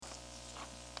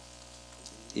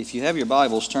If you have your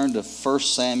Bibles, turn to 1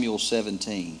 Samuel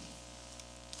 17.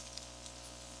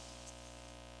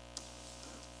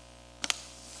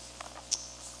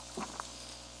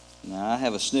 Now, I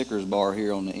have a Snickers bar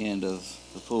here on the end of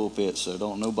the pulpit, so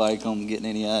don't nobody come getting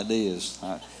any ideas.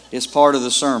 It's part of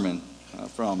the sermon, I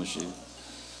promise you.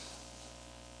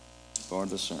 Part of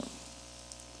the sermon.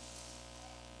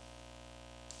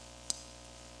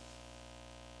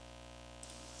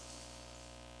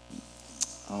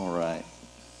 All right.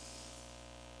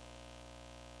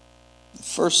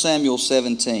 1 Samuel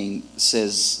 17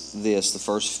 says this, the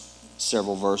first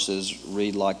several verses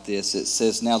read like this. It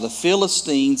says, "Now the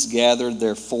Philistines gathered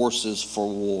their forces for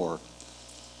war,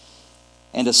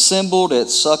 and assembled at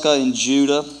Succoth in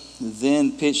Judah,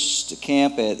 then pitched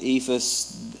camp at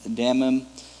Ephes Dammim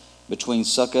between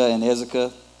Succoth and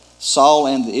Ezekah. Saul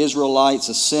and the Israelites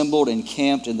assembled and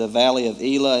camped in the valley of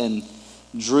Elah and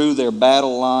drew their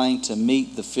battle line to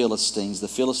meet the Philistines. The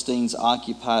Philistines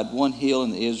occupied one hill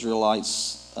and the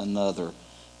Israelites another,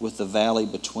 with the valley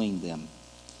between them.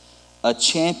 A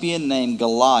champion named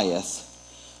Goliath,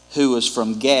 who was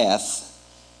from Gath,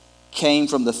 came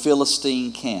from the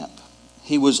Philistine camp.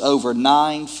 He was over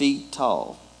 9 feet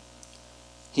tall.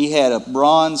 He had a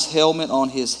bronze helmet on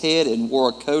his head and wore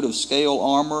a coat of scale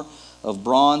armor of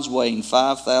bronze weighing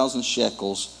 5,000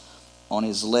 shekels. On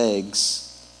his legs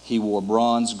he wore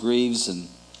bronze greaves, and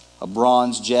a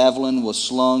bronze javelin was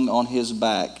slung on his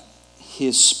back.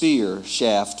 His spear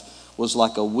shaft was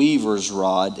like a weaver's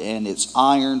rod, and its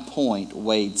iron point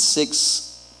weighed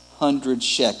 600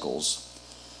 shekels.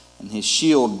 And his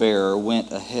shield bearer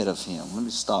went ahead of him." Let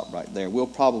me stop right there. We'll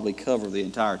probably cover the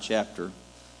entire chapter,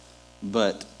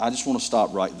 but I just want to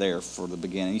stop right there for the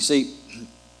beginning. You see,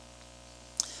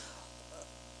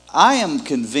 I am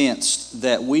convinced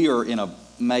that we are in a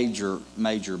major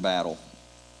battle.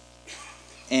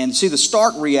 And see, the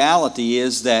stark reality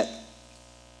is that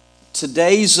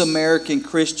today's American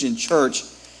Christian church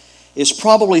is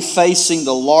probably facing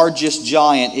the largest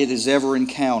giant it has ever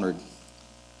encountered.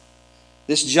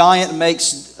 This giant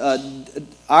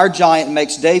our giant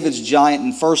makes David's giant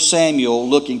in 1 Samuel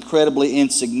look incredibly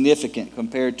insignificant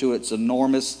compared to its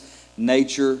enormous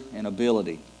nature and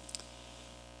ability.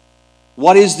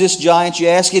 What is this giant, you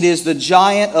ask? It is the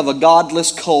giant of a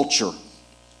godless culture.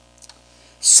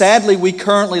 Sadly, we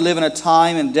currently live in a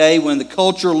time and day when the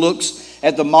culture looks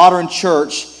at the modern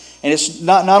church and it's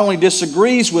not only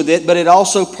disagrees with it, but it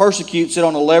also persecutes it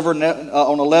on a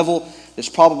level that's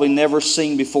probably never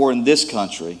seen before in this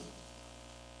country.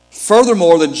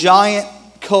 Furthermore, this giant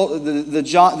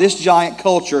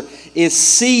culture is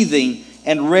seething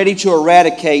and ready to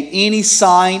eradicate any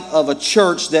sign of a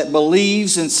church that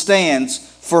believes and stands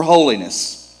for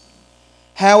holiness.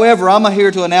 However, I'm here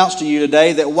to announce to you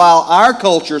today that while our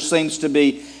culture seems to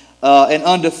be an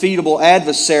undefeatable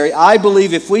adversary, I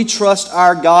believe if we trust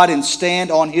our God and stand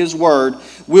on His Word,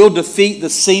 we'll defeat the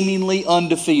seemingly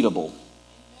undefeatable.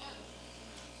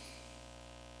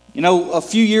 You know, a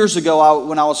few years ago,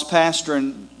 when I was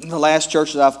pastoring the last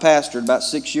church that I've pastored, about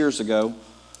 6 years ago,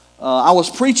 I was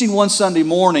preaching one Sunday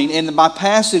morning, and my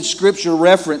passage scripture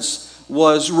reference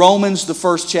was Romans, the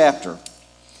 1st chapter.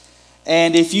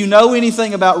 And if you know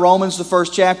anything about Romans, the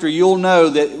 1st chapter, you'll know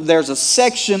that there's a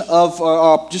section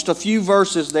of just a few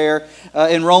verses there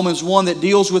in Romans 1 that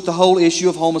deals with the whole issue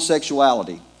of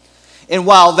homosexuality. And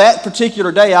while that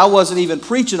particular day I wasn't even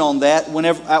preaching on that,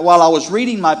 while I was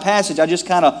reading my passage, I just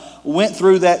kind of went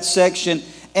through that section.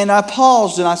 And I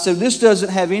paused and I said, this doesn't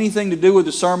have anything to do with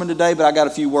the sermon today, but I got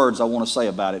a few words I want to say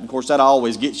about it. And of course, that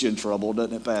always gets you in trouble,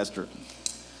 doesn't it, Pastor?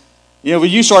 You know, when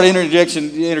you start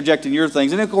interjecting your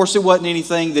things, and of course, it wasn't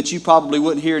anything that you probably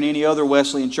wouldn't hear in any other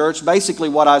Wesleyan church. Basically,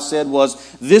 what I said was,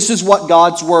 this is what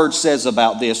God's Word says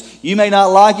about this. You may not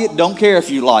like it, don't care if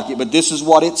you like it, but this is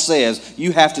what it says.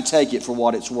 You have to take it for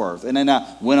what it's worth. And then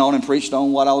I went on and preached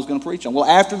on what I was going to preach on. Well,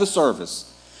 after the service,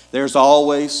 there's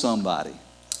always somebody.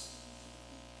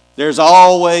 There's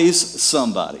always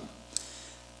somebody.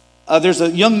 There's a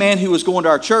young man who was going to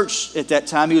our church at that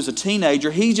time. He was a teenager.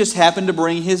 He just happened to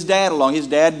bring his dad along. His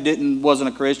dad wasn't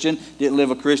a Christian, didn't live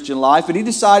a Christian life, but he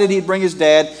decided he'd bring his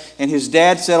dad, and his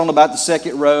dad sat on about the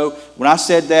second row. When I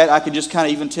said that, I could just kind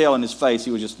of even tell in his face.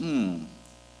 He was just,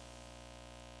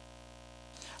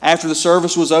 After the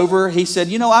service was over, he said,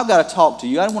 I've got to talk to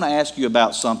you. I want to ask you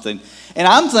about something. And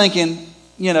I'm thinking,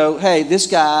 hey, this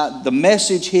guy, the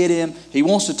message hit him. He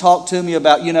wants to talk to me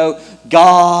about,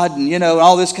 God and,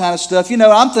 all this kind of stuff.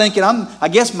 I'm thinking, I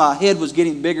guess my head was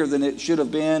getting bigger than it should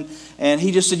have been. And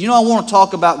he just said, I want to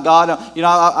talk about God.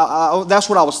 That's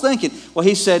what I was thinking. Well,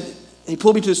 he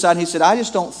pulled me to the side and he said, I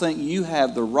just don't think you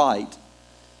have the right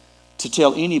to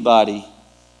tell anybody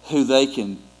who they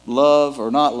can love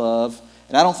or not love.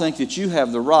 And I don't think that you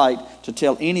have the right to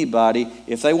tell anybody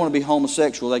if they want to be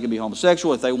homosexual, they can be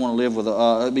homosexual. If they want to live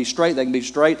with be straight, they can be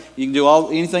straight. You can do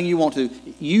anything you want to.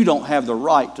 You don't have the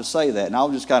right to say that. And I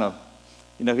was just kind of,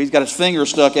 he's got his finger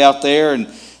stuck out there and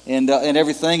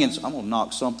everything. And so I'm going to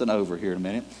knock something over here in a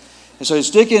minute. And so he's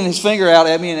sticking his finger out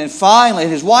at me. And then finally,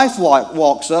 his wife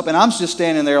walks up, and I'm just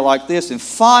standing there like this. And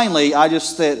finally, I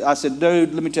said,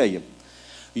 dude, let me tell you,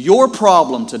 your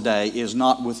problem today is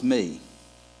not with me.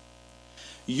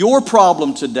 Your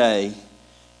problem today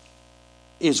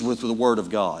is with the Word of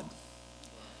God.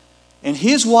 And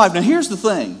his wife, now here's the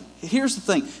thing.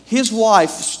 His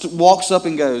wife walks up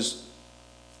and goes,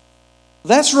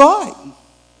 that's right.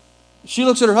 She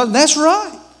looks at her husband, that's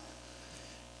right.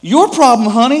 Your problem,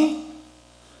 honey,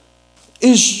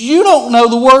 is you don't know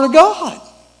the Word of God.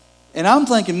 And I'm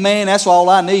thinking, man, that's all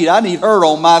I need. I need her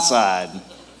on my side.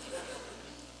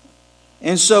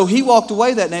 And so he walked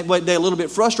away that day a little bit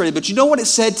frustrated. But you know what it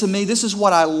said to me? This is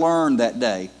what I learned that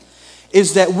day.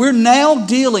 Is that we're now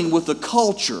dealing with a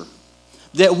culture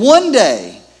that one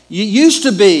day, you used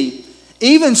to be,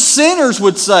 even sinners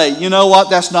would say, you know what,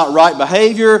 that's not right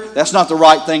behavior. That's not the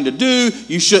right thing to do.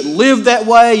 You shouldn't live that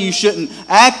way. You shouldn't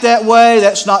act that way.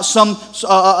 That's not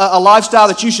a lifestyle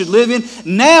that you should live in.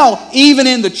 Now, even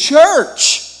in the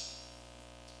church,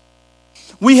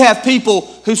 we have people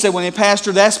who say, well,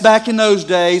 Pastor, that's back in those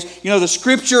days. The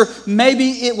Scripture, maybe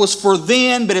it was for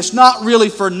then, but it's not really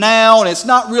for now, and it's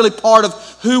not really part of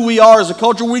who we are as a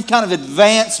culture. We've kind of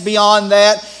advanced beyond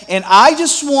that. And I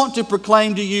just want to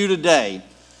proclaim to you today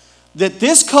that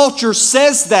this culture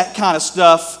says that kind of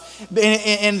stuff,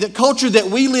 and the culture that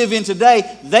we live in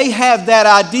today, they have that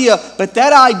idea, but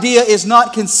that idea is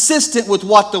not consistent with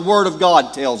what the Word of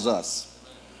God tells us.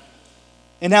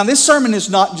 And now this sermon is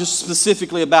not just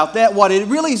specifically about that. What it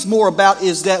really is more about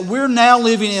is that we're now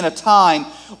living in a time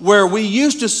where we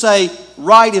used to say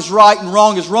right is right and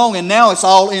wrong is wrong, and now it's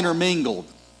all intermingled.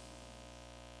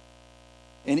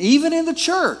 And even in the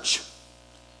church,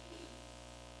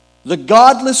 the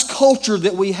godless culture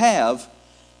that we have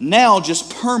now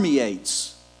just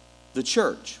permeates the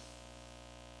church.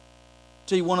 I'll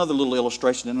tell you one other little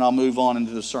illustration, and then I'll move on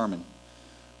into the sermon.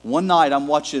 One night I'm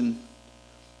watching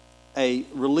a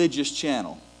religious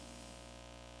channel,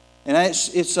 and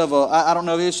it's of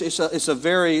it's a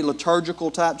very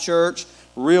liturgical type church,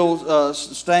 real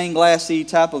stained glassy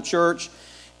type of church,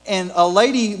 and a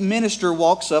lady minister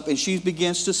walks up and she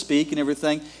begins to speak and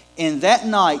everything, and that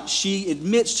night she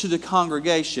admits to the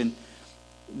congregation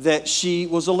that she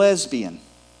was a lesbian.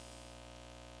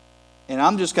 And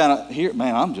I'm just kind of here,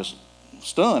 man, I'm just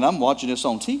stunned. I'm watching this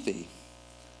on TV.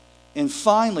 And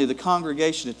finally, the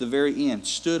congregation at the very end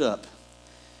stood up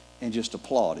and just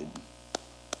applauded.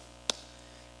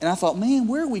 And I thought, man,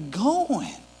 where are we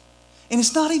going? And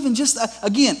it's not even just,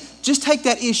 again, just take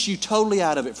that issue totally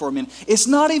out of it for a minute. It's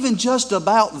not even just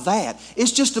about that.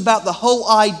 It's just about the whole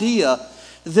idea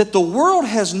that the world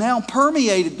has now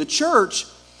permeated the church,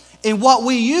 and what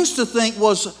we used to think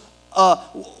was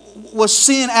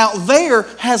sin out there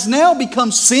has now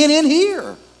become sin in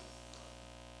here.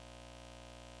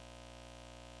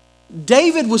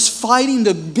 David was fighting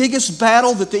the biggest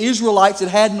battle that the Israelites had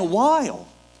had in a while.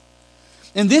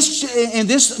 And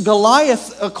this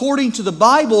Goliath, according to the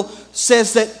Bible,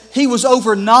 says that he was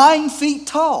over 9 feet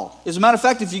tall. As a matter of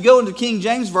fact, if you go into the King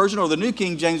James Version or the New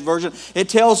King James Version, it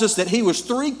tells us that he was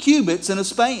 3 cubits in a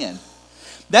span.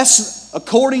 That's,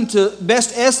 according to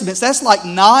best estimates, that's like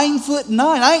 9'9".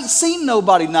 I ain't seen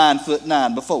nobody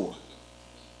 9'9" before.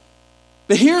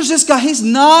 But here's this guy, he's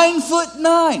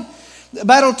 9'9".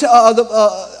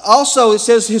 Also, it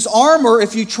says his armor,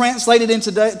 if you translate it into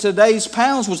today's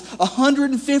pounds, was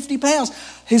 150 pounds.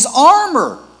 His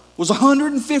armor was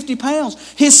 150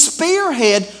 pounds. His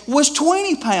spearhead was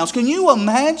 20 pounds. Can you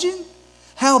imagine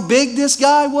how big this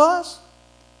guy was?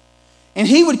 And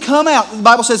he would come out, the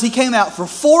Bible says he came out for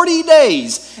 40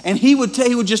 days, and he would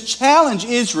just challenge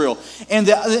Israel. And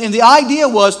the idea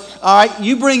was, all right,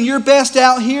 you bring your best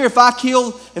out here. If I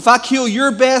kill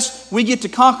your best, we get to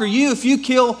conquer you. If you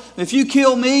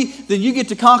kill me, then you get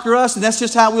to conquer us, and that's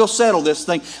just how we'll settle this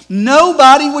thing.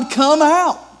 Nobody would come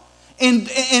out and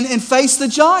face the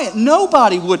giant.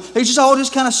 Nobody would. They all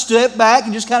kind of stepped back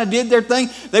and just kind of did their thing.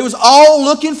 They was all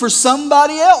looking for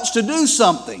somebody else to do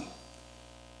something.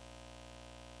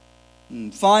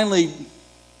 And finally,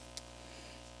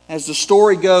 as the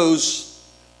story goes,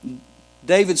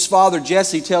 David's father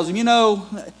Jesse tells him,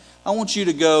 I want you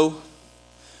to go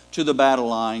to the battle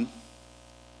line.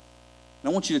 And I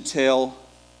want you to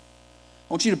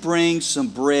bring some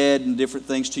bread and different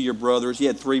things to your brothers. He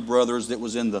had 3 brothers that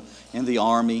was in the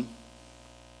army.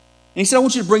 he said, I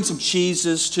want you to bring some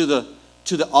cheeses to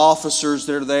the officers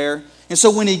that are there. And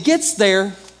so when he gets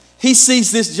there, he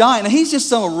sees this giant. And he's just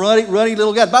some ruddy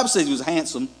little guy. The Bible says he was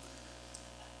handsome.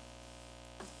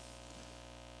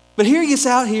 But here he gets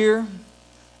out here,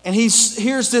 and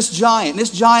here's this giant. And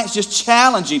this giant's just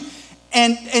challenging.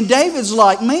 And David's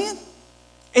like, man,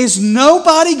 is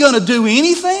nobody going to do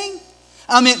anything?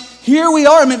 I mean, here we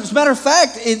are. I mean, as a matter of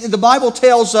fact, the Bible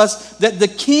tells us that the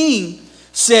king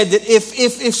said that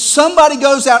if somebody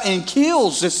goes out and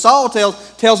kills, as Saul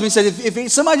tells me, he said,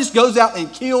 if somebody just goes out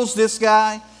and kills this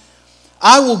guy,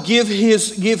 I will give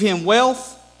him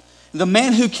wealth. The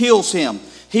man who kills him,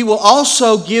 he will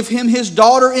also give him his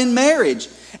daughter in marriage,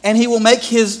 and he will make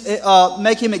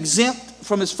him exempt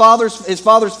from his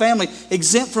father's family,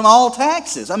 exempt from all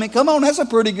taxes. I mean, come on, that's a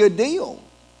pretty good deal.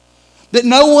 That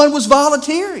no one was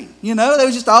volunteering. You know, they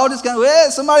was just all just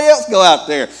going, somebody else go out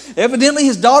there. Evidently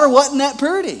his daughter wasn't that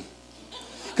pretty,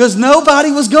 because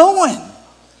nobody was going.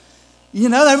 You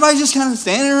know, everybody's just kind of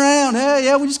standing around. Hey,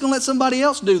 yeah, we're just going to let somebody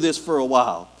else do this for a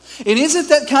while. And isn't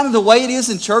that kind of the way it is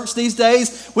in church these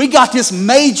days? We got this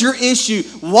major issue,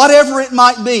 whatever it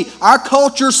might be. Our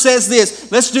culture says this,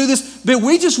 let's do this, but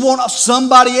we just want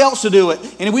somebody else to do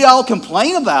it. And we all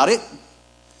complain about it.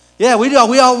 Yeah, we're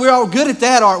all good at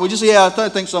that, aren't we? Just, I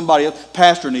think somebody else,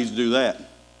 pastor needs to do that.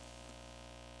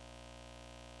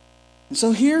 And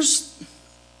so here's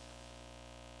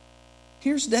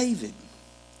David.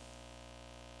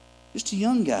 Just a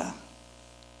young guy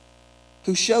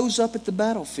who shows up at the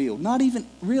battlefield, not even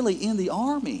really in the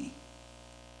army.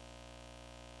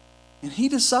 And he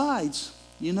decides,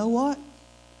 you know what?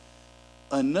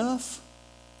 Enough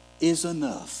is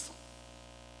enough.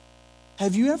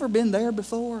 Have you ever been there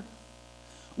before?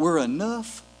 Where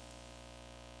enough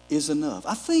is enough.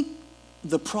 I think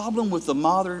the problem with the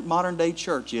modern day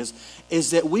church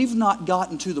is that we've not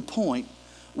gotten to the point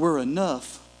where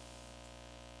enough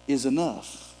is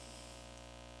enough.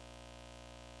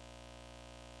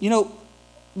 You know,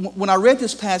 when I read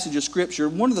this passage of Scripture,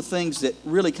 one of the things that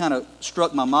really kind of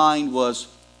struck my mind was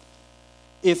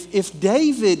if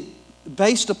David,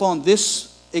 based upon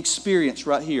this experience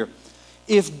right here,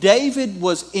 if David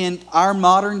was in our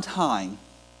modern time,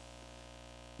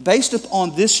 based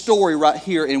upon this story right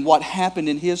here and what happened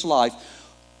in his life,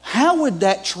 how would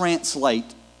that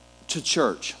translate to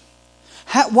church?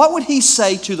 What would he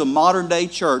say to the modern day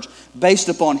church based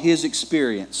upon his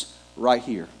experience right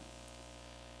here?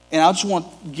 And I just want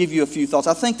to give you a few thoughts.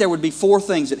 I think there would be 4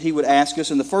 things that he would ask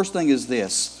us, and the first thing is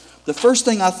this. The first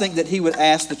thing I think that he would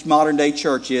ask the modern day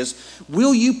church is,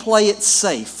 will you play it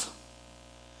safe?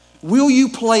 Will you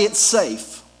play it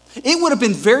safe? It would have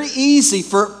been very easy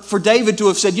for David to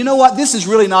have said, you know what, this is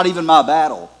really not even my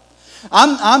battle.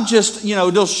 I'm just, a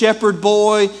little shepherd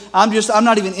boy. I'm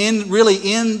not even in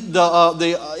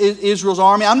the Israel's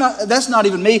army. That's not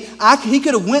even me. He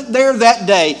could have went there that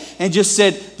day and just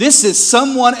said, this is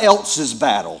someone else's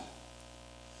battle.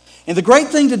 And the great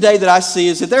thing today that I see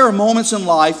is that there are moments in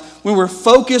life when we're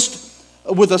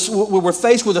we're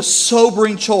faced with a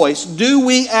sobering choice. Do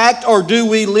we act or do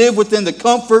we live within the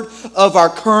comfort of our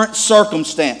current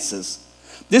circumstances?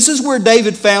 This is where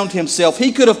David found himself.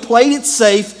 He could have played it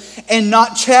safe and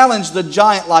not challenged the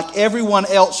giant like everyone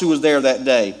else who was there that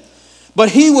day. But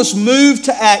he was moved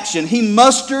to action. He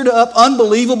mustered up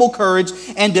unbelievable courage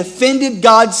and defended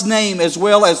God's name as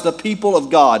well as the people of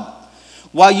God.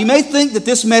 While you may think that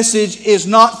this message is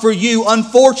not for you,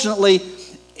 unfortunately,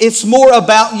 it's more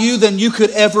about you than you could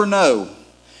ever know.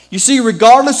 You see,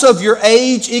 regardless of your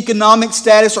age, economic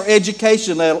status, or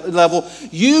education level,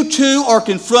 you too are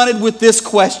confronted with this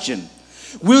question.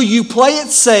 Will you play it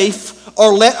safe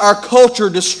or let our culture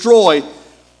destroy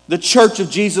the church of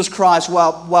Jesus Christ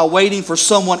while waiting for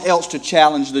someone else to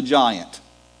challenge the giant?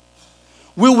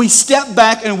 Will we step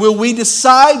back and will we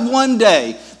decide one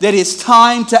day that it's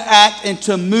time to act and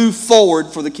to move forward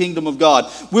for the kingdom of God?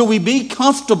 Will we be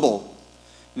comfortable?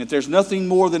 And if there's nothing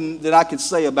more that I could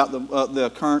say about the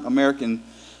current American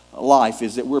life,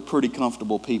 is that we're pretty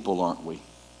comfortable people, aren't we?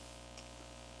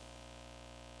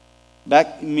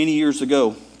 Back many years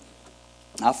ago,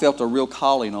 I felt a real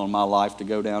calling on my life to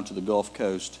go down to the Gulf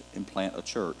Coast and plant a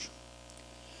church.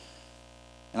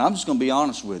 And I'm just going to be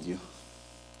honest with you.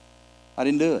 I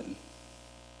didn't do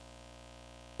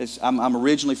it. I'm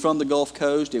originally from the Gulf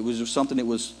Coast. It was something that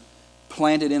was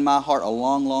planted in my heart a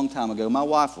long, long time ago. My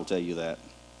wife will tell you that.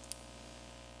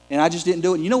 And I just didn't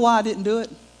do it. And you know why I didn't do it?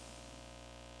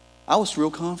 I was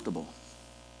real comfortable.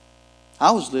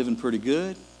 I was living pretty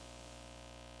good.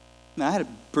 Now, I had a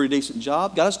pretty decent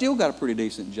job. I still got a pretty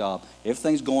decent job.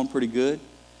 Everything's going pretty good.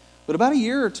 But about a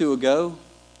year or two ago,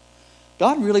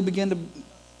 God really began to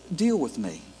deal with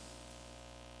me.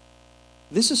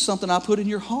 this is something I put in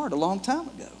your heart a long time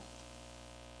ago.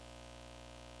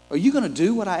 Are you going to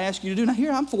do what I ask you to do? Now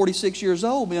here, I'm 46 years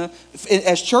old. You know,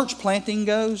 as church planting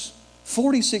goes,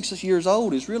 46 years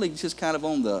old is really just kind of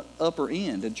on the upper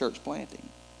end in church planting.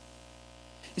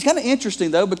 It's kind of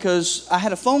interesting, though, because I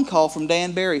had a phone call from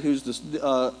Dan Berry, who's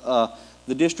the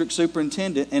district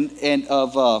superintendent and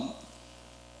of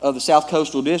the South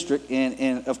Coastal District.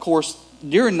 And of course,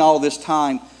 during all this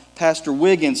time, Pastor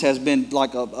Wiggins has been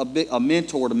like a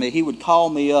mentor to me. He would call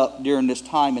me up during this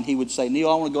time, and he would say, Neil,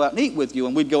 I want to go out and eat with you.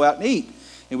 And we'd go out and eat.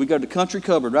 And we'd go to Country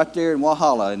Cupboard right there in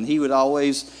Walhalla, and he would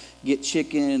always get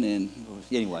chicken. And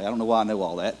anyway, I don't know why I know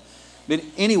all that. But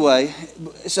anyway,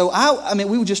 so I mean,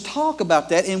 we would just talk about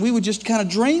that, and we would just kind of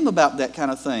dream about that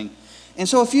kind of thing. And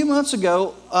so a few months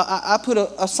ago, I put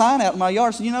a sign out in my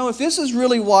yard. Said, if this is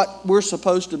really what we're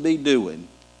supposed to be doing,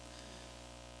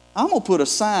 I'm going to put a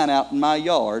sign out in my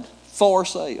yard, for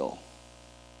sale.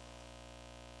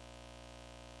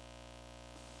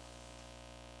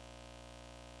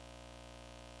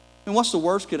 And what's the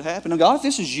worst could happen? Now, God, if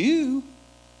this is you,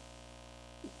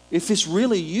 if it's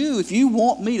really you, if you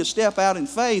want me to step out in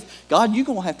faith, God, you're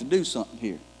going to have to do something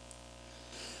here.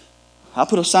 I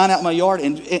put a sign out in my yard,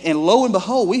 and lo and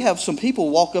behold, we have some people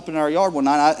walk up in our yard one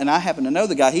night, and I happen to know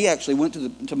the guy. He actually went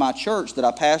to my church that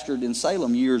I pastored in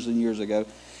Salem years and years ago.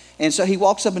 And so he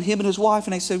walks up, and him and his wife,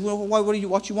 and they said, well,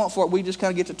 what you want for it? We just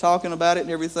kind of get to talking about it and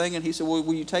everything. And he said, well,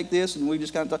 will you take this? And we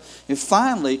just kind of talk. And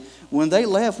finally, when they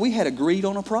left, we had agreed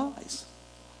on a price.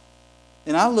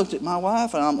 And I looked at my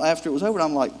wife, and after it was over,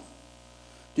 I'm like,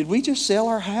 did we just sell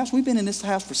our house? We've been in this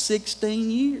house for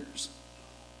 16 years.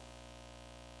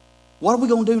 What are we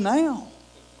going to do now?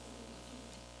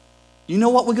 You know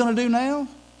what we're going to do now?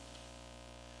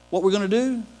 What we're going to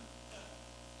do?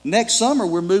 Next summer,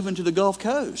 we're moving to the Gulf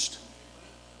Coast.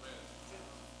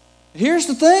 Here's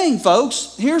the thing,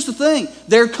 folks. Here's the thing.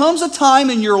 There comes a time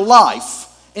in your life,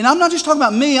 and I'm not just talking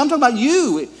about me, I'm talking about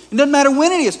you. It doesn't matter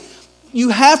when it is. You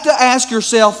have to ask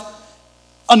yourself,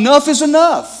 enough is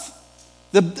enough.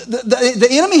 The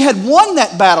enemy had won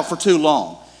that battle for too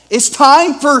long. It's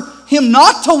time for him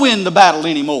not to win the battle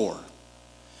anymore.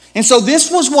 And so this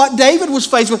was what David was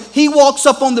faced with. He walks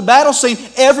up on the battle scene.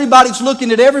 Everybody's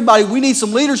looking at everybody. We need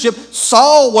some leadership.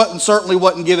 Saul certainly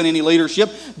wasn't given any leadership.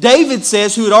 David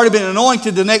says, who had already been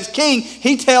anointed the next king,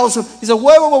 he tells him, he said,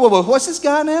 whoa, what's this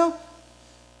guy now?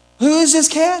 Who is this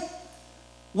cat?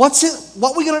 What's it?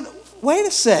 What we going to, wait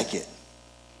a second.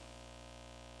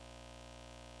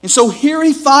 And so here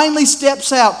he finally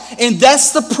steps out. And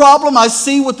that's the problem I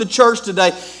see with the church today.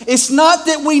 It's not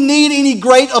that we need any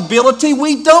great ability.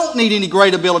 We don't need any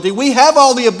great ability. We have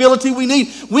all the ability we need.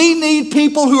 We need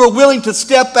people who are willing to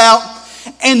step out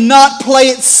and not play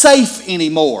it safe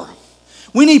anymore.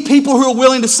 We need people who are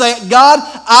willing to say, God,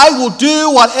 I will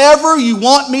do whatever you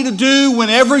want me to do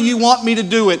whenever you want me to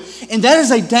do it. And that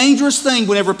is a dangerous thing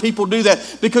whenever people do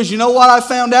that. Because you know what I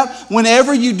found out?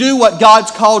 Whenever you do what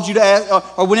God's called you to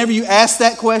ask, or whenever you ask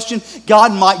that question,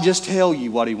 God might just tell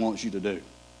you what he wants you to do.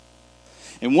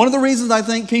 And one of the reasons I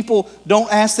think people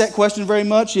don't ask that question very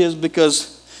much is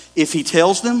because if he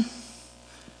tells them,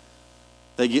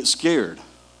 they get scared.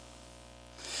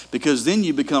 Because then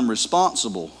you become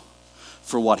responsible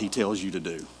for what he tells you to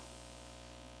do.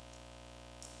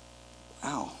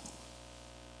 Wow.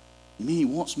 You mean he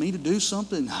wants me to do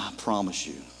something? I promise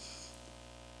you.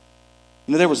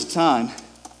 You know, there was a time,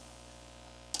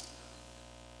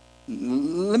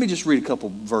 let me just read a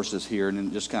couple verses here and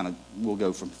then just kind of, we'll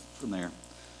go from there.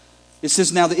 It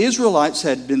says, now the Israelites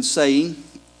had been saying,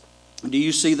 do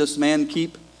you see this man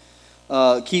keeps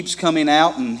coming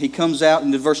out, and he comes out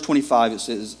in verse 25 it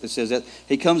says that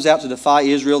he comes out to defy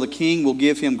Israel. The king will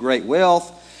give him great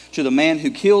wealth. To the man who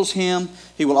kills him,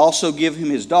 he will also give him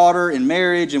his daughter in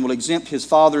marriage and will exempt his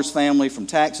father's family from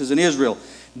taxes in Israel.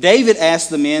 David asked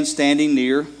the men standing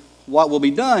near, what will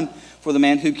be done for the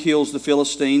man who kills the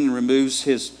Philistine and removes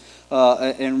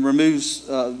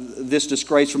this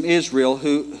disgrace from Israel?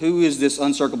 Who is this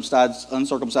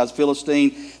uncircumcised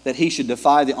Philistine that he should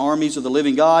defy the armies of the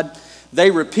living God? They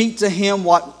repeat to him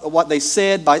what they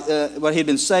said, what he had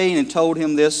been saying, and told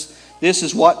him this. This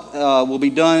is what will be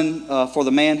done for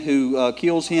the man who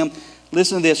kills him.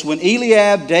 Listen to this. When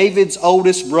Eliab, David's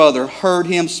oldest brother, heard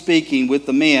him speaking with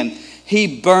the men,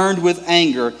 he burned with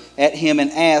anger at him and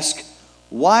asked,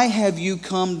 why have you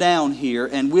come down here,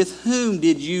 and with whom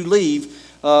did you leave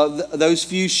those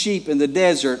few sheep in the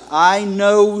desert? I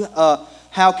know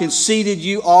how conceited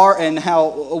you are and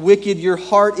how wicked your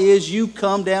heart is. You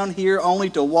come down here only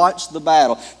to watch the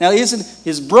battle. Now, isn't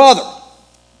his brother?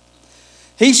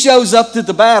 He shows up to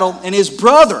the battle, and his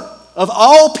brother of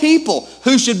all people,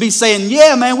 who should be saying,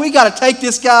 yeah, man, we got to take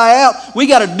this guy out. We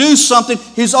got to do something.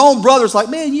 His own brother's like,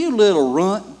 man, you little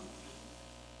runt.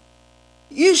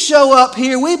 You show up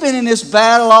here. We've been in this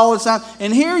battle all the time.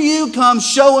 And here you come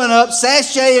showing up,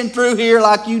 sashaying through here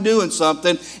like you doing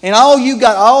something. And all you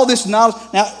got, all this knowledge.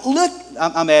 Now, look,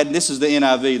 I'm adding, this is the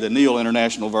NIV, the Neil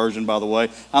International Version, by the way.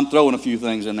 I'm throwing a few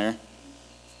things in there.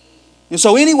 And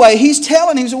so anyway, he's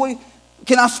telling him,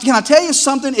 can I tell you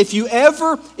something? If you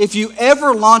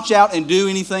ever launch out and do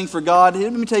anything for God,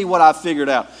 let me tell you what I figured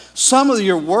out. Some of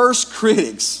your worst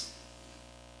critics,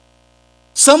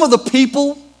 some of the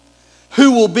people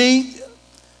who will be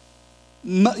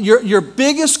your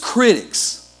biggest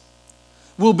critics,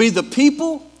 will be the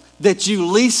people that you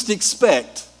least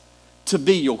expect to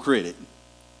be your critic.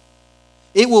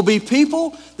 It will be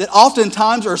people that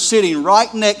oftentimes are sitting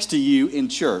right next to you in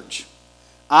church.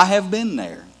 I have been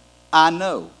there. I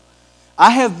know. I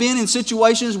have been in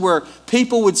situations where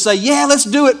people would say, yeah, let's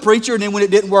do it, preacher. And then when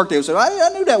it didn't work, they would say, I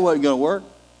knew that wasn't going to work.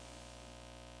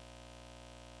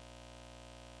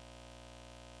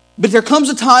 But there comes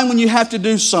a time when you have to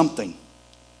do something.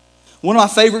 One of my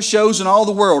favorite shows in all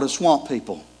the world is Swamp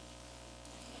People.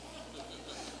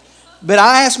 But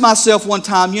I asked myself one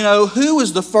time, who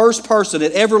was the first person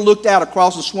that ever looked out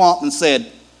across the swamp and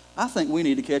said, I think we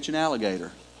need to catch an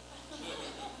alligator?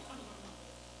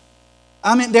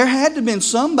 I mean, there had to have been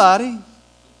somebody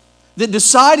that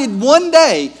decided one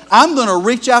day, I'm going to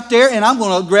reach out there and I'm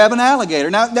going to grab an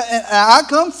alligator. Now, I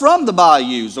come from the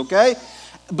bayous, okay?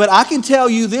 But I can tell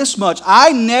you this much.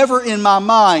 I never in my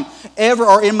mind,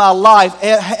 or in my life,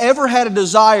 ever had a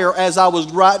desire as I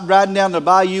was riding down the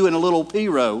bayou in a little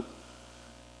P-row.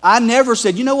 I never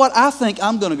said, you know what, I think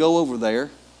I'm going to go over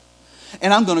there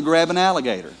and I'm going to grab an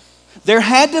alligator. There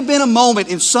had to have been a moment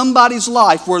in somebody's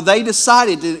life where they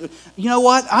decided to, you know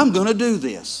what, I'm going to do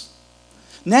this.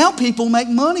 Now people make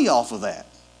money off of that.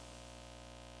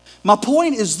 My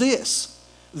point is this.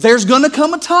 There's going to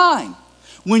come a time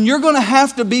when you're going to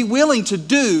have to be willing to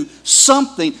do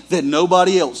something that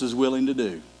nobody else is willing to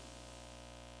do.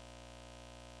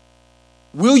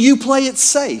 Will you play it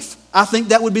safe? I think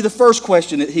that would be the first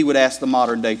question that he would ask the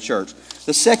modern day church.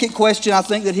 The second question I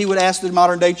think that he would ask the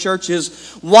modern day church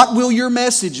is, what will your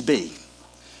message be?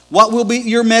 What will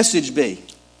your message be?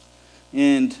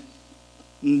 And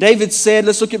David said,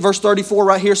 let's look at verse 34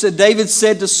 right here. It said, David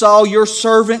said to Saul, your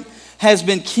servant has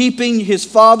been keeping his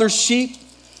father's sheep.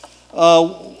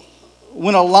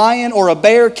 When a lion or a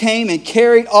bear came and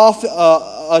carried off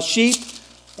a sheep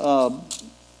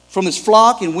from his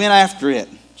flock and went after it,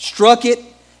 struck it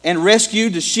and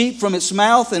rescued the sheep from its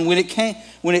mouth, and when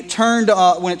it turned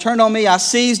on me, I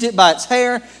seized it by its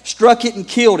hair, struck it and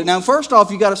killed it. Now, first off,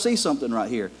 you got to see something right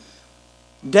here.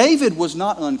 David was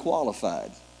not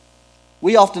unqualified.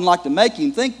 We often like to make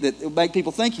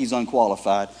people think he's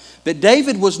unqualified, but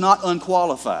David was not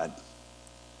unqualified.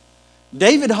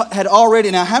 David had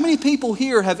already, now how many people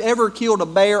here have ever killed a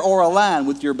bear or a lion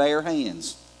with your bare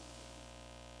hands?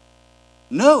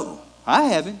 No, I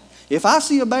haven't. If I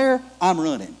see a bear, I'm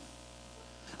running.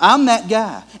 I'm that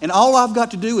guy, and all I've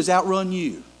got to do is outrun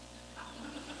you.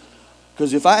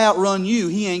 Because if I outrun you,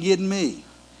 he ain't getting me.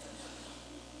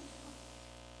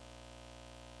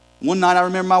 One night I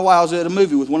remember I was at a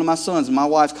movie with one of my sons, and my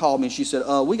wife called me and she said,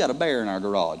 we got a bear in our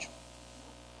garage.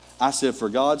 I said, for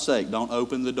God's sake, don't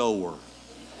open the door.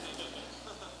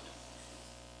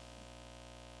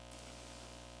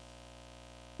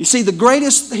 You see,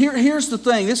 here's the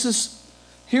thing.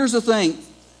 Here's the thing.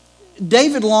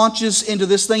 David launches into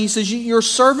this thing. He says, your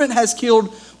servant has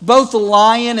killed both the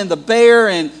lion and the bear,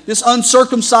 and this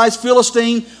uncircumcised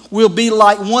Philistine will be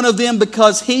like one of them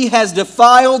because he has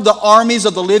defiled the armies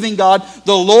of the living God.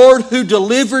 The Lord who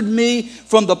delivered me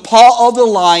from the paw of the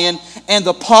lion and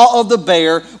the paw of the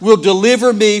bear will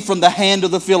deliver me from the hand of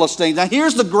the Philistines. Now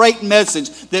here's the great message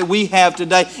that we have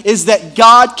today, is that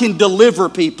God can deliver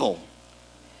people.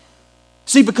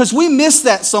 See, because we miss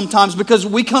that sometimes because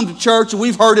we come to church and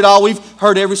we've heard it all. We've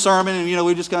heard every sermon and,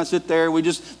 we just kind of sit there.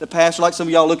 The pastor, like some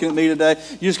of y'all looking at me today,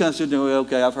 you just kind of sit there,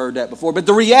 okay, I've heard that before. But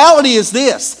the reality is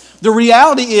this. The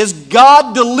reality is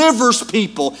God delivers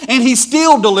people, and He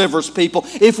still delivers people.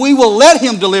 If we will let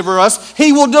Him deliver us,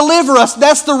 He will deliver us.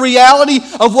 That's the reality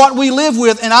of what we live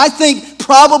with. And I think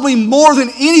probably more than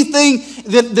anything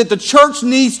that the church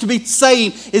needs to be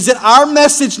saying is that our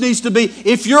message needs to be,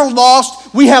 if you're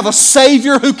lost, we have a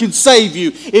Savior who can save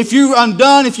you. If you're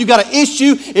undone, if you've got an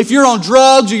issue, if you're on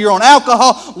drugs or you're on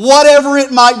alcohol, whatever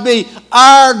it might be,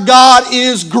 our God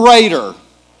is greater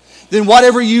than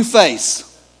whatever you face.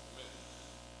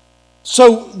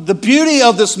 So the beauty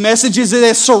of this message is that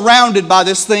it's surrounded by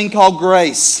this thing called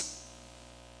grace.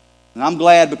 And I'm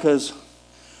glad because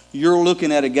you're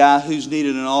looking at a guy who's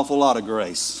needed an awful lot of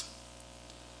grace.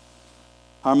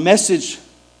 Our message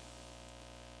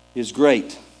is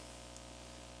great,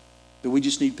 but we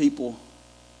just need people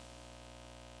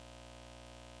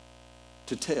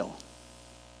to tell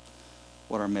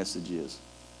what our message is.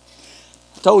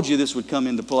 I told you this would come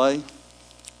into play.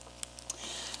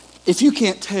 If you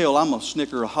can't tell, I'm a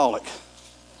snickeraholic.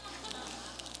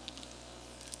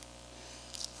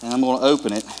 And I'm going to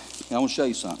open it, and I want to show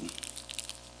you something.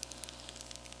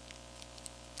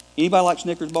 Anybody like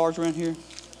Snickers bars around here?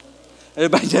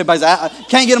 Everybody's I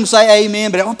can't get them to say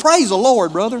amen, but praise the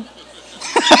Lord, brother.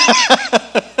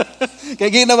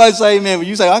 Can't get nobody to say amen, but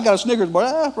you say, I got a Snickers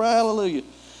bar. Hallelujah.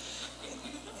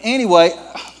 Anyway,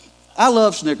 I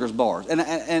love Snickers bars. And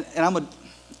I'm going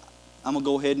to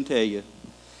go ahead and tell you,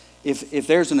 if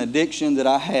there's an addiction that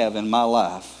I have in my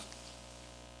life,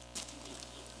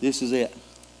 this is it.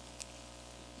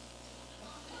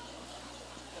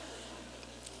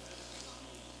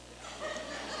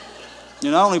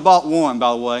 And I only bought one,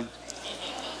 by the way.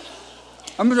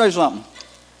 Let me tell you something.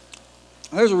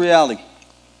 Here's the reality.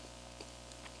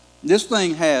 This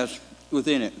thing has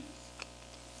within it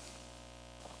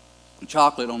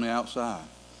chocolate on the outside.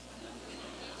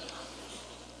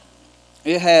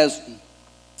 It has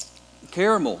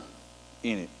caramel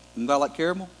in it. Anybody like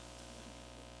caramel?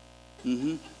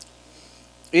 Mm-hmm.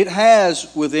 It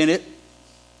has within it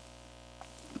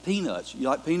peanuts. You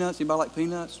like peanuts? Anybody like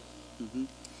peanuts? Mm-hmm.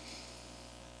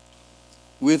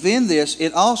 Within this,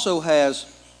 it also has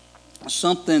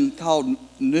something called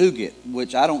nougat,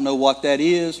 which I don't know what that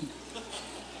is,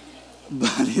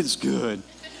 but it's good.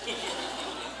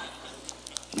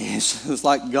 It's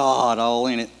like God all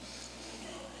in it.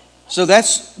 So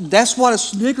that's what a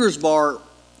Snickers bar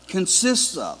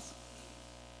consists of.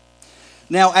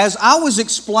 Now, as I was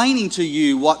explaining to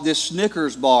you what this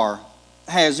Snickers bar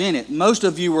has in it, most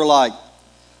of you were like,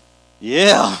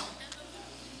 yeah,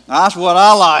 that's what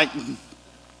I like.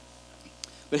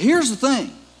 But here's the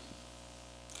thing.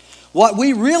 What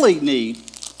we really need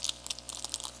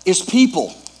is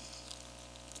people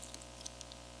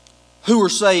who are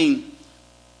saying,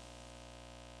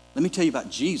 let me tell you about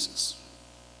Jesus.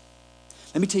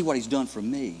 Let me tell you what He's done for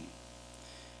me.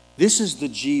 This is the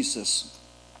Jesus.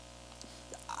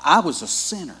 I was a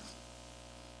sinner.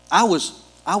 I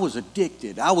was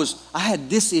addicted. I had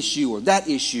this issue or that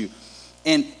issue.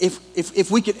 And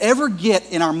if we could ever get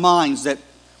in our minds that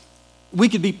we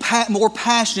could be more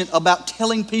passionate about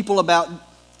telling people about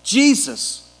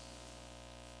Jesus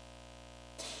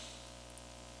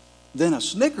than a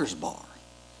Snickers bar,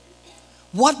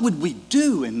 what would we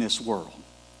do in this world?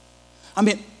 I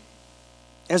mean,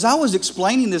 as I was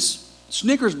explaining this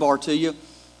Snickers bar to you,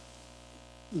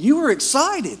 you were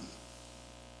excited.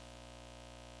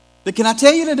 But can I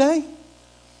tell you today?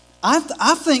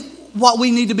 I think what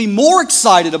we need to be more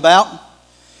excited about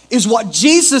is what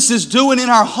Jesus is doing in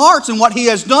our hearts and what He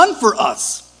has done for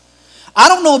us. I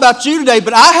don't know about you today,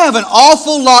 but I have an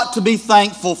awful lot to be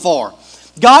thankful for.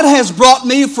 God has brought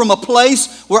me from a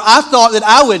place where I thought that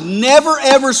I would never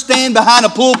ever stand behind a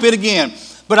pulpit again.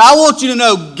 But I want you to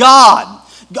know God,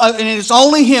 and it's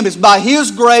only Him, it's by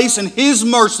His grace and His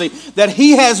mercy that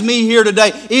He has me here today.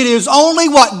 It is only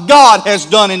what God has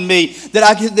done in me that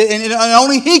I can, and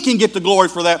only He can get the glory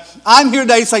for that. I'm here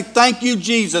today to say thank you,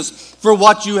 Jesus, for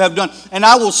what you have done. And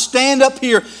I will stand up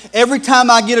here every time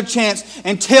I get a chance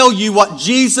and tell you what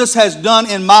Jesus has done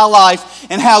in my life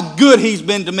and how good He's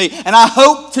been to me. And I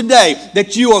hope today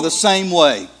that you are the same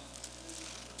way.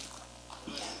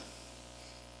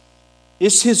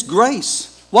 It's His grace.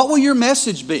 What will your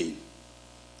message be?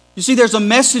 You see, there's a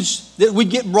message that we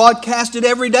get broadcasted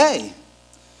every day.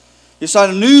 It's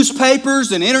on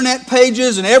newspapers and internet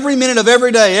pages and every minute of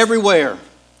every day, everywhere.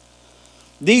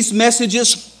 These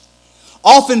messages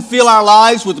often fill our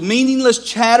lives with meaningless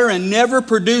chatter and never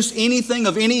produce anything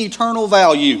of any eternal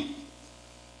value.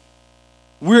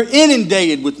 We're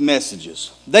inundated with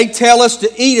messages. They tell us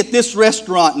to eat at this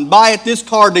restaurant and buy at this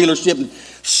car dealership and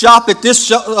shop at this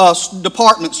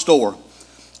department store.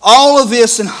 All of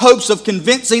this in hopes of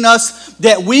convincing us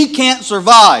that we can't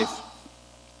survive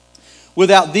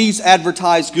without these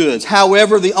advertised goods.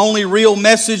 However, the only real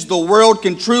message the world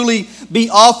can truly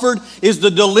be offered is the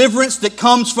deliverance that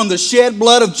comes from the shed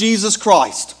blood of Jesus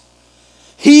Christ.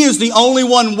 He is the only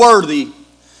one worthy,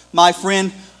 my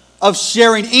friend, of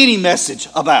sharing any message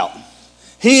about.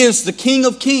 He is the King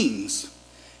of Kings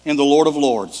and the Lord of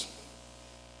Lords.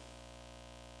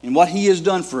 And what He has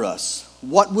done for us,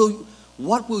 what will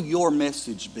your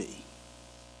message be?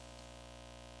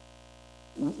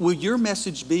 Will your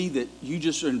message be that you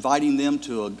just are inviting them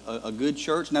to a good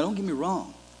church? Now, don't get me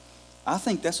wrong. I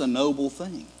think that's a noble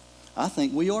thing. I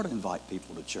think we ought to invite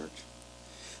people to church.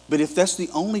 But if that's the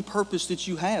only purpose that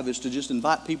you have is to just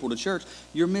invite people to church,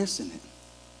 you're missing it.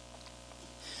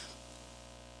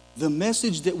 The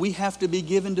message that we have to be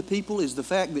given to people is the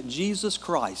fact that Jesus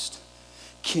Christ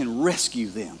can rescue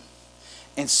them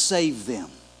and save them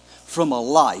from a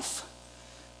life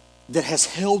that has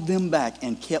held them back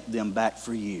and kept them back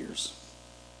for years.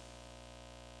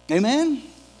 Amen?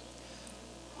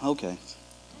 Okay.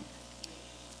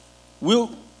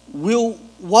 What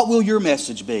will your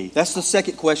message be? That's the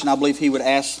second question I believe he would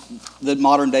ask the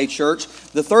modern day church.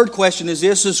 The third question is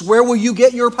this, is where will you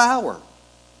get your power?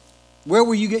 Where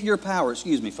will you get your power?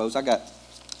 Excuse me, folks, I got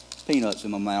peanuts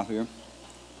in my mouth here.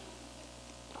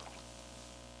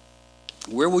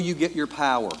 Where will you get your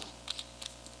power?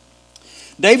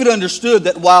 David understood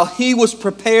that while he was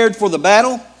prepared for the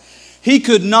battle, he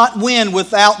could not win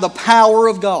without the power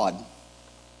of God.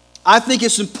 I think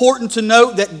it's important to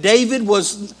note that David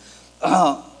was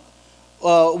not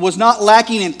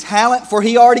lacking in talent, for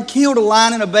he already killed a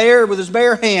lion and a bear with his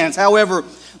bare hands. However,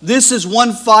 this is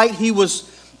one fight he was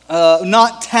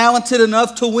not talented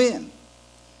enough to win.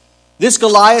 This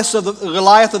Goliath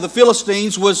of the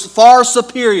Philistines was far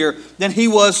superior than he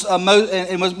was,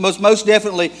 and most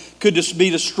definitely could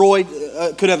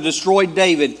have destroyed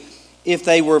David if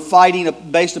they were fighting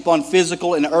based upon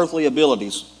physical and earthly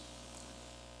abilities.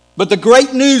 But the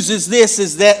great news is this,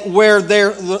 is that where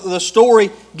the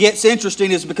story gets interesting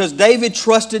is because David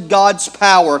trusted God's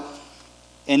power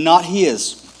and not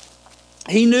his.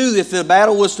 He knew that if the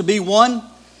battle was to be won,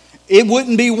 it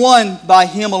wouldn't be won by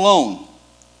him alone.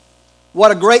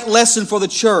 What a great lesson for the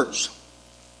church.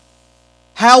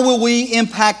 How will we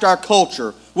impact our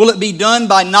culture? Will it be done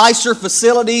by nicer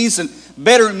facilities and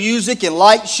better music and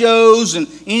light shows and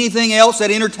anything else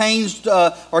that entertains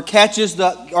or catches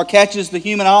the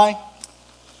human eye?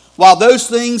 While those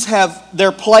things have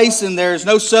their place and there is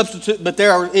no substitute, but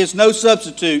there is no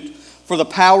substitute for the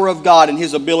power of God and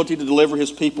His ability to deliver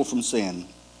His people from sin.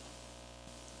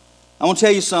 I want to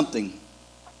tell you something.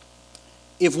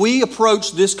 If we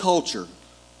approach this culture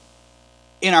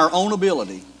in our own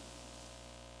ability,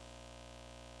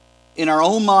 in our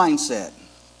own mindset,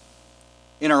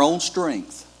 in our own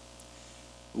strength,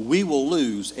 we will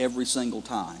lose every single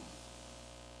time.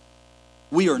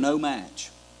 We are no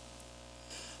match.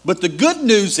 But the good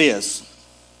news is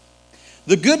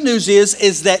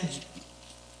that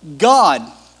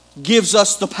God gives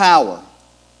us the power.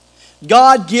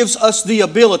 God gives us the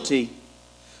ability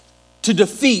to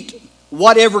defeat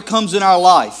whatever comes in our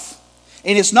life.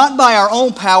 And it's not by our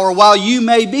own power. While you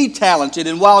may be talented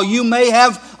and while you may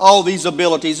have all these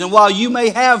abilities and while you may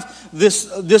have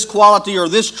this quality or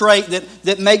this trait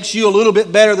that makes you a little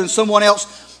bit better than someone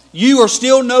else, you are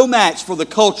still no match for the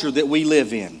culture that we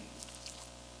live in.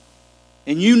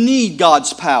 And you need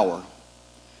God's power.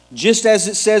 Just as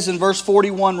it says in verse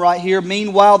 41 right here,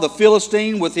 meanwhile the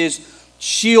Philistine with his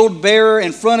shield bearer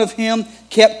in front of him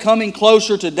kept coming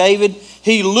closer to David.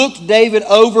 He looked David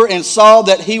over and saw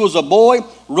that he was a boy,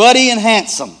 ruddy and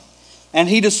handsome, and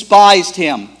he despised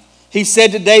him. He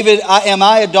said to David, am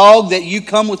I a dog that you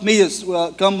come at me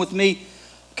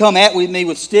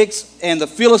with sticks? And the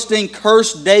Philistine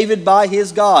cursed David by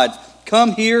his gods.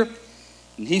 Come here.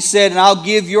 And he said, and I'll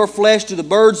give your flesh to the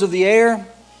birds of the air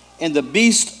and the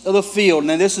beasts of the field.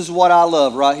 Now this is what I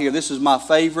love right here. This is my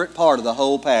favorite part of the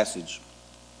whole passage.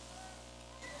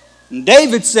 And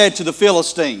David said to the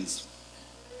Philistines,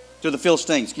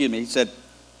 he said,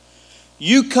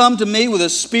 you come to me with a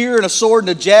spear and a sword and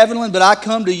a javelin, but I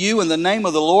come to you in the name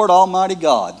of the Lord Almighty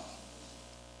God,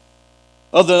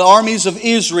 of the armies of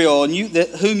Israel, and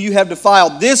whom you have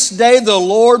defiled. This day the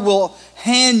Lord will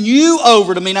hand you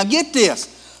over to me. Now get this.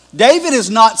 David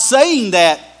is not saying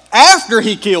that after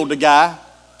he killed the guy.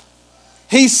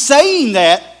 He's saying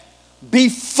that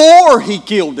before he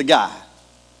killed the guy.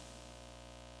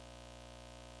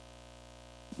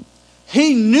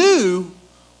 He knew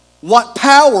what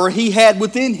power he had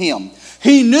within him.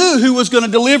 He knew who was going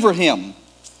to deliver him.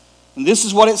 And this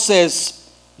is what it says.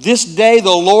 This day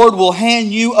the Lord will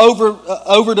hand you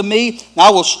over to me, and I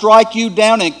will strike you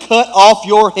down and cut off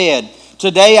your head.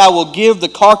 Today I will give the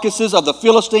carcasses of the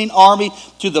Philistine army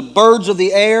to the birds of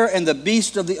the air and the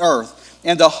beasts of the earth.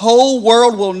 And the whole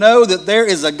world will know that there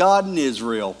is a God in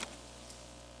Israel.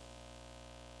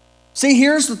 See,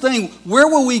 here's the thing. Where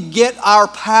will we get our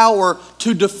power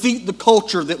to defeat the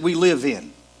culture that we live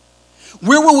in?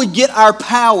 Where will we get our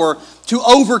power to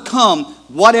overcome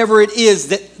whatever it is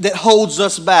that holds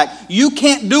us back? You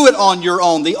can't do it on your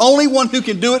own. The only one who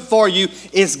can do it for you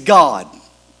is God.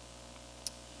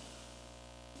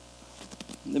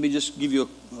 Let me just give you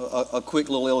a quick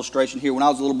little illustration here. When I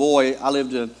was a little boy, I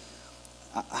lived in,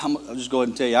 I'll just go ahead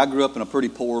and tell you, I grew up in a pretty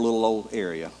poor little old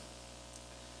area.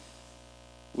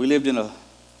 We lived in a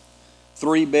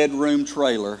 3-bedroom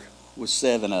trailer with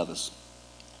 7 of us.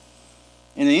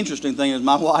 And the interesting thing is,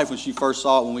 my wife, when she first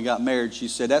saw it when we got married, she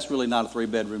said, that's really not a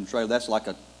 3-bedroom trailer. That's like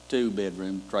a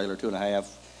 2-bedroom trailer, 2.5.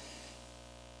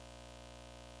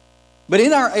 But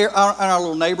in our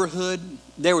little neighborhood,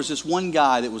 there was this one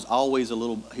guy that was always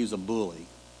he was a bully.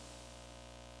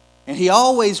 And he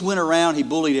always went around, he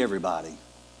bullied everybody.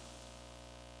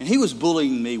 And he was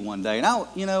bullying me one day. And I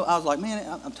was like,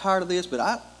 man, I'm tired of this,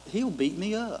 but he'll beat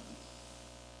me up.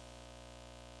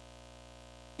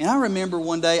 And I remember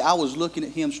one day I was looking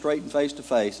at him straight and face to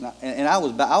face, and I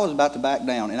was about to back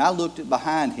down. And I looked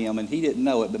behind him, and he didn't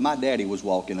know it, but my daddy was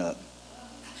walking up.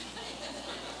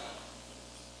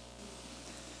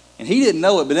 And he didn't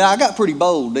know it, but I got pretty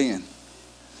bold then.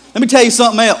 Let me tell you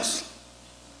something else.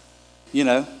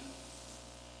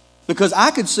 Because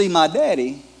I could see my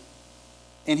daddy,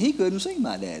 and he couldn't see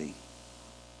my daddy.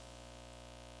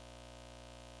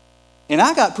 And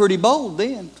I got pretty bold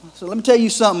then. So let me tell you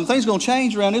something. Things are going to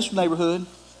change around this neighborhood.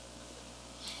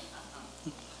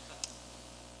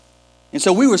 And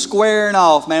so we were squaring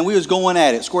off, man. We was going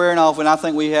at it, squaring off, and I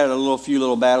think we had a few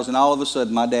little battles, and all of a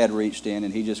sudden my dad reached in,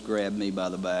 and he just grabbed me by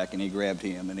the back, and he grabbed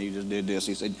him, and he just did this.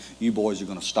 He said, you boys are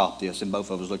going to stop this. And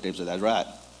both of us looked at him and said, that's right.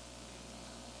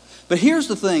 But here's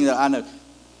the thing that I know.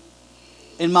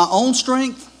 In my own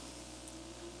strength,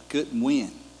 I couldn't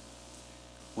win.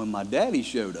 When my daddy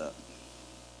showed up,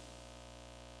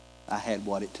 I had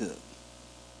what it took.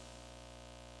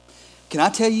 Can I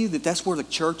tell you that that's where the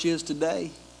church is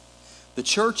today? The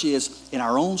church is, in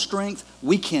our own strength,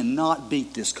 we cannot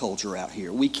beat this culture out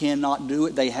here. We cannot do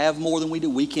it. They have more than we do.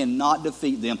 We cannot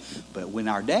defeat them. But when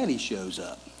our daddy shows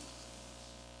up,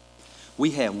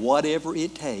 we have whatever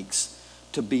it takes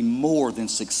to be more than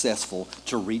successful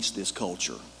to reach this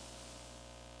culture.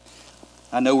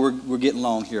 I know we're getting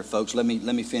long here, folks. Let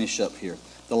me finish up here.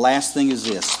 The last thing is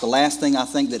this. The last thing I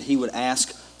think that he would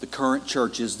ask the current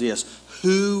church is this.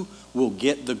 Who will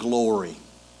get the glory?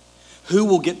 Who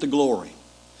will get the glory?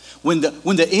 When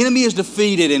the enemy is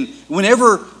defeated, and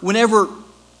whenever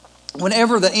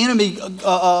the enemy,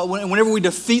 whenever we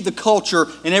defeat the culture,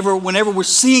 and whenever we're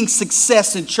seeing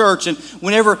success in church, and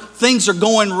whenever things are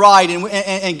going right,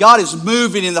 and God is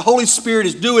moving, and the Holy Spirit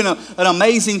is doing an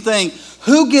amazing thing,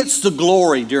 who gets the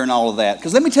glory during all of that?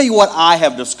 Because let me tell you what I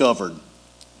have discovered.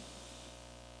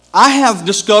 I have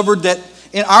discovered that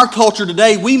in our culture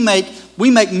today, we make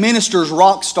ministers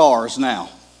rock stars now.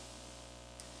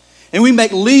 And we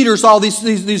make leaders, all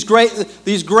these great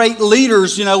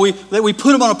leaders, that we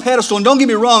put them on a pedestal. And don't get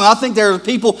me wrong, I think there are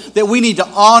people that we need to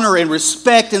honor and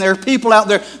respect, and there are people out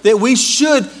there that we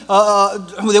should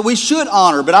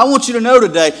honor. But I want you to know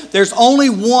today, there's only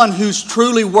one who's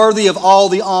truly worthy of all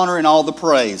the honor and all the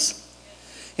praise.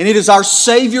 And it is our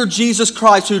Savior Jesus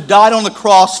Christ, who died on the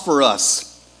cross for us.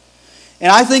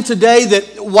 And I think today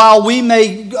that while we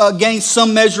may gain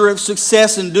some measure of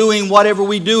success in doing whatever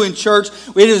we do in church,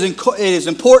 it is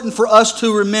important for us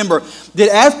to remember that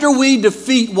after we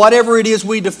defeat whatever it is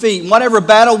we defeat, whatever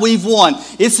battle we've won,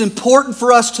 it's important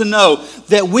for us to know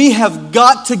that we have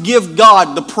got to give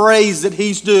God the praise that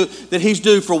He's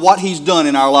due for what He's done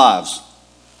in our lives.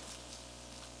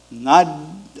 And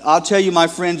I'll tell you, my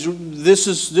friends, this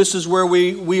is where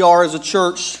we are as a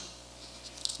church,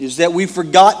 is that we've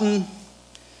forgotten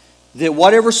that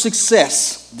whatever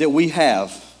success that we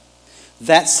have,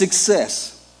 that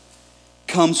success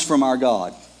comes from our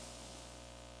God.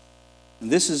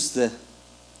 And this is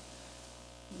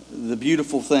the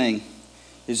beautiful thing,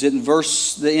 is that in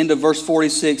the end of verse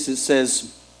 46 it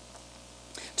says,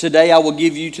 today I will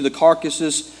give you to the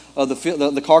carcasses of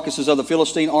the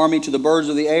Philistine army, to the birds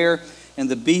of the air and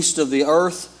the beasts of the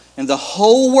earth, and the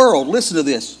whole world, listen to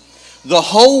this, the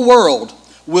whole world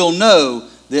will know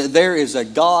that there is a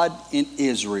God in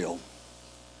Israel.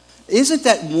 Isn't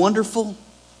that wonderful?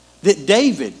 That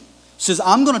David says,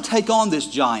 I'm going to take on this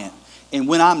giant, and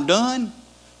when I'm done,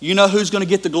 you know who's going to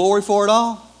get the glory for it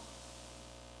all?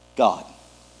 God.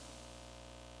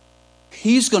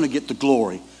 He's going to get the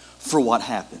glory for what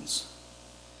happens.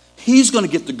 He's going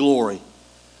to get the glory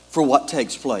for what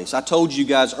takes place. I told you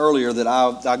guys earlier that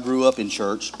I grew up in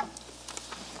church,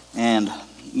 and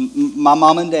my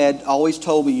mom and dad always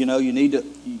told me, you need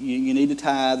to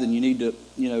tithe, and you need to,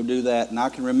 do that. And I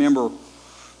can remember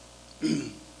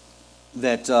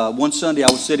that one Sunday I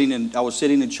was sitting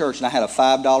in church, and I had a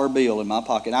 $5 bill in my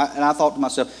pocket. And I thought to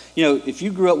myself, if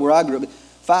you grew up where I grew up,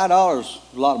 $5 is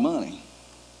a lot of money.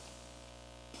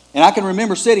 And I can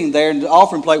remember sitting there, and the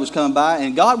offering plate was coming by,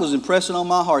 and God was impressing on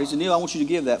my heart. He said, Neil, I want you to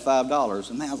give that $5.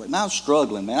 And man, I was like, man, I was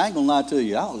struggling, man. I ain't going to lie to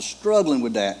you. I was struggling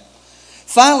with that.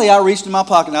 Finally, I reached in my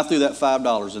pocket, and I threw that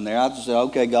 $5 in there. I just said,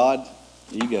 okay, God,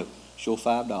 here you go. It's your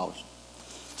 $5.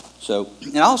 So,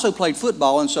 and I also played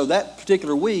football, and so that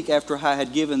particular week, after I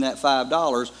had given that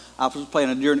 $5, I was playing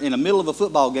in the middle of a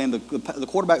football game. The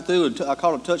quarterback threw, and I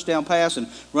caught a touchdown pass and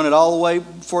run it all the way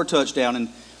for a touchdown.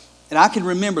 And I can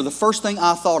remember the first thing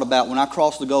I thought about when I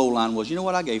crossed the goal line was, you know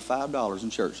what, I gave $5 in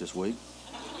church this week.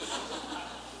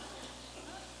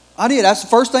 I did. That's the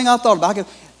first thing I thought about.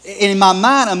 And my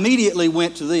mind immediately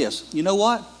went to this. You know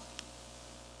what?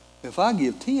 If I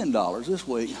give $10 this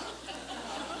week,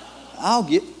 I'll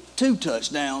get 2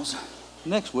 touchdowns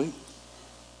next week.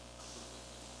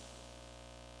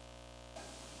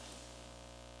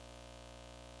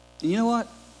 And you know what?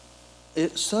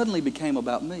 It suddenly became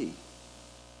about me.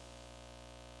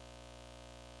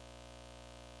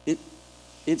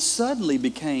 It suddenly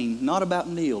became not about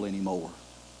Neil anymore.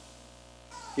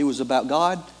 It was about,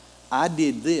 God, I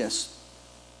did this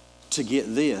to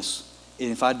get this. And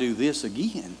if I do this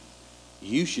again,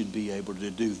 you should be able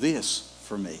to do this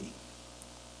for me.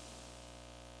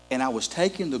 And I was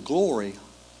taking the glory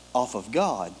off of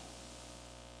God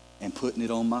and putting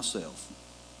it on myself.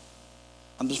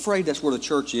 I'm just afraid that's where the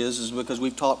church is because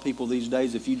we've taught people these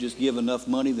days, if you just give enough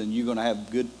money, then you're going to have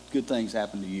good things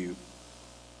happen to you.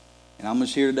 And I'm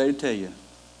just here today to tell you,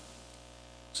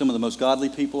 some of the most godly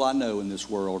people I know in this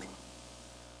world,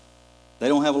 they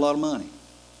don't have a lot of money.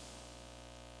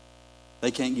 They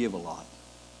can't give a lot.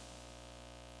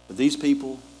 But these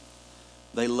people,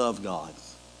 they love God.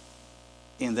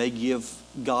 And they give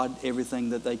God everything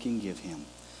that they can give Him.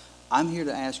 I'm here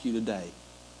to ask you today,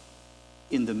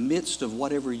 in the midst of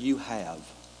whatever you have,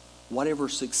 whatever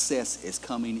success is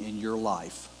coming in your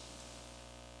life,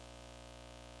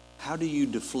 how do you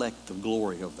deflect the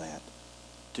glory of that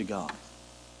to God?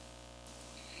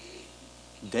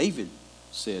 David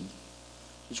said,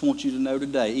 I just want you to know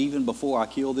today, even before I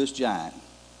kill this giant,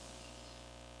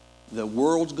 the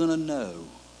world's going to know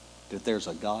that there's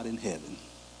a God in heaven.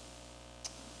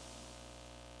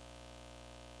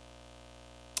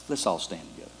 Let's all stand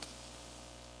together.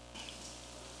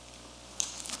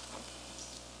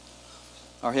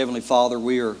 Our Heavenly Father,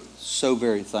 we are so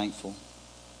very thankful.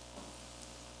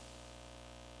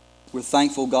 We're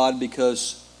thankful, God,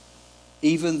 because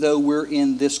even though we're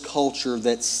in this culture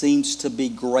that seems to be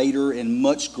greater and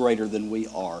much greater than we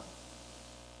are,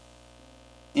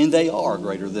 and they are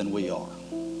greater than we are,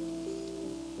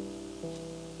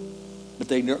 but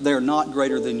they're not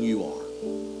greater than you are.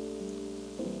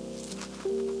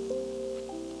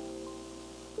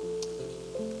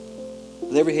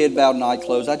 With every head bowed and eye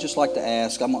closed, I'd just like to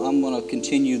ask, I'm going to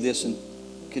continue this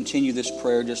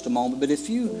prayer just a moment, but if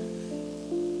you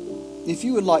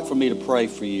would like for me to pray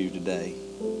for you today,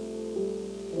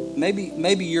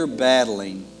 maybe you're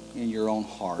battling in your own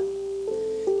heart,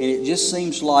 and it just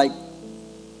seems like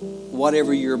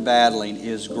whatever you're battling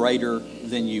is greater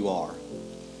than you are,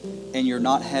 and you're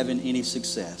not having any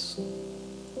success,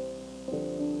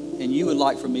 and you would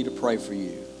like for me to pray for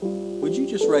you, would you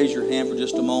just raise your hand for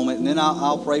just a moment, and then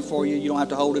I'll pray for you. You don't have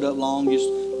to hold it up long. Just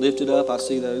lift it up. I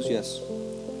see those. Yes.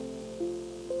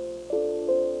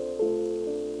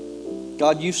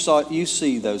 God, you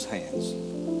see those hands.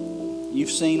 You've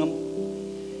seen them.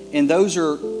 And those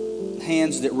are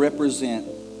hands that represent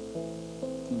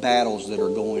battles that are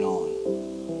going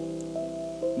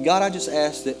on. God, I just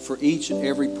ask that for each and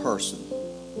every person,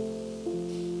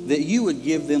 that you would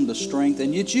give them the strength,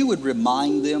 and that you would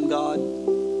remind them, God,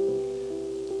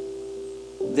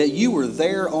 that you were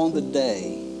there on the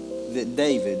day that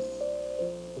David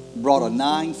brought a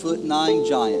 9'9"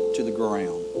 giant to the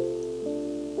ground.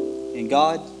 And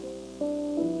God,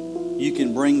 you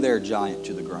can bring their giant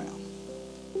to the ground.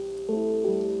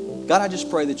 God, I just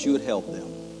pray that you would help them.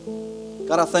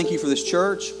 God, I thank you for this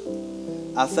church.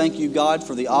 I thank you, God,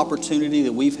 for the opportunity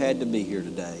that we've had to be here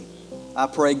today. I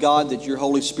pray, God, that your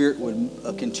Holy Spirit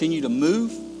would continue to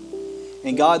move.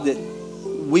 And God, that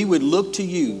we would look to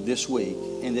you this week,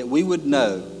 and that we would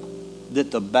know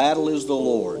that the battle is the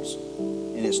Lord's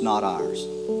and it's not ours.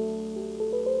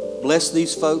 Bless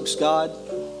these folks, God.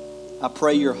 I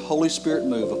pray your Holy Spirit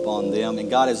move upon them. And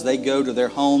God, as they go to their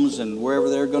homes and wherever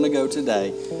they're going to go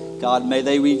today, God, may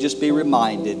they just be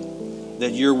reminded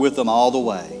that you're with them all the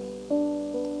way.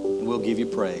 And we'll give you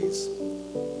praise.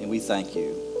 And we thank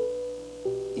you.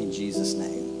 In Jesus'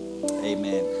 name,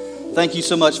 amen. Thank you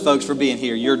so much, folks, for being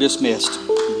here. You're dismissed.